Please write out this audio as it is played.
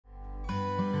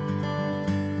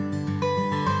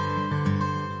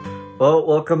Well,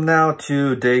 welcome now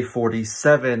to day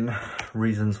 47,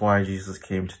 reasons why Jesus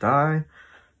came to die,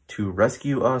 to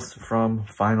rescue us from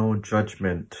final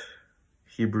judgment.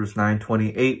 Hebrews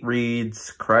 9:28 reads,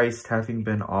 Christ, having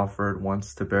been offered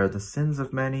once to bear the sins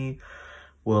of many,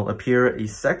 will appear a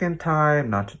second time,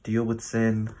 not to deal with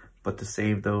sin, but to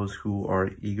save those who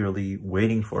are eagerly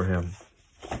waiting for him.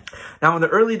 Now, in the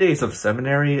early days of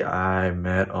seminary, I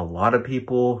met a lot of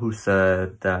people who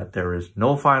said that there is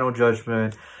no final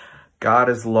judgment. God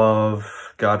is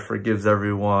love. God forgives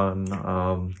everyone.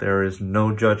 There is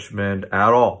no judgment at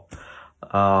all.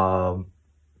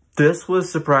 This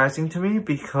was surprising to me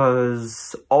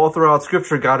because all throughout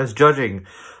Scripture, God is judging,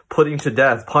 putting to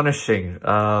death, punishing.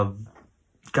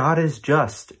 God is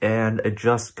just, and a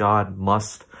just God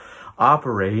must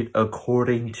operate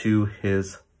according to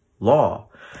his law.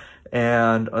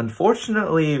 And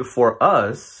unfortunately for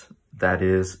us, that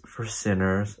is, for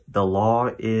sinners, the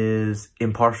law is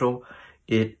impartial,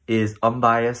 it is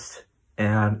unbiased,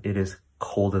 and it is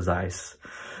cold as ice.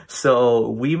 So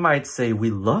we might say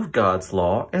we love God's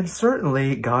law, and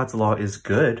certainly God's law is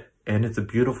good, and it's a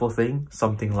beautiful thing,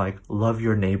 something like love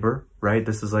your neighbor, right?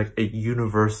 This is like a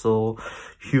universal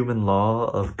human law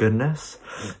of goodness,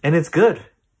 and it's good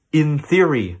in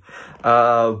theory.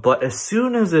 But as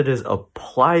soon as it is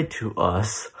applied to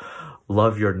us,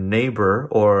 love your neighbor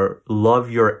or love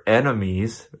your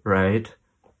enemies, right?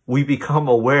 We become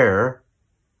aware.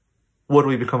 What do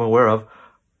we become aware of?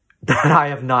 That I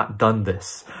have not done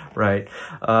this, right?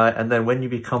 And then when you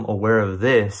become aware of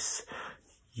this,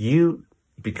 you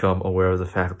become aware of the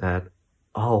fact that,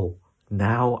 oh,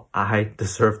 now I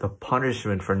deserve the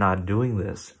punishment for not doing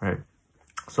this, right?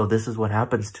 So this is what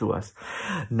happens to us.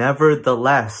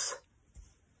 Nevertheless,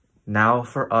 now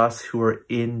for us who are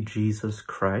in Jesus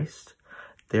Christ,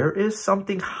 there is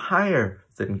something higher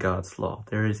than God's law.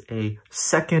 There is a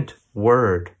second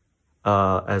word,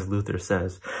 as Luther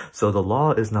says. So the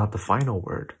law is not the final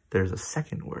word. There's a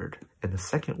second word, and the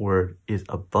second word is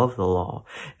above the law.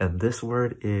 And this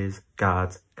word is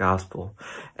God's gospel.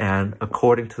 And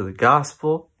according to the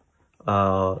gospel,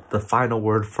 the final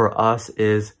word for us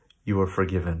is you are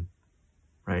forgiven,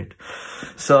 right?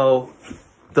 So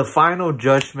the final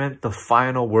judgment, the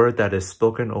final word that is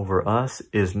spoken over us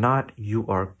is not you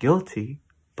are guilty,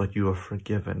 but you are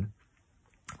forgiven.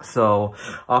 So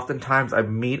oftentimes I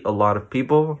meet a lot of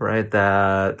people, right,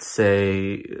 that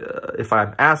say, if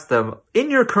I'm asked them,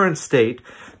 in your current state,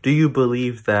 do you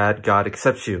believe that God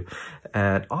accepts you?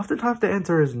 And oftentimes the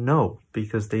answer is no,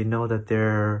 because they know that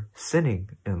they're sinning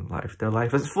in life. Their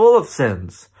life is full of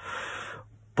sins.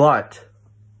 But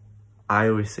I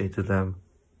always say to them,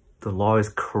 the law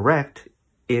is correct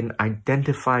in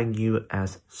identifying you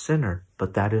as sinner,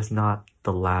 but that is not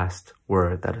the last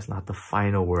word. That is not the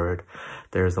final word.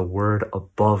 There is a word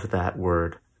above that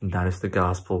word, and that is the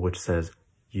gospel, which says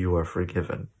you are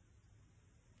forgiven.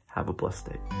 Have a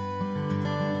blessed day.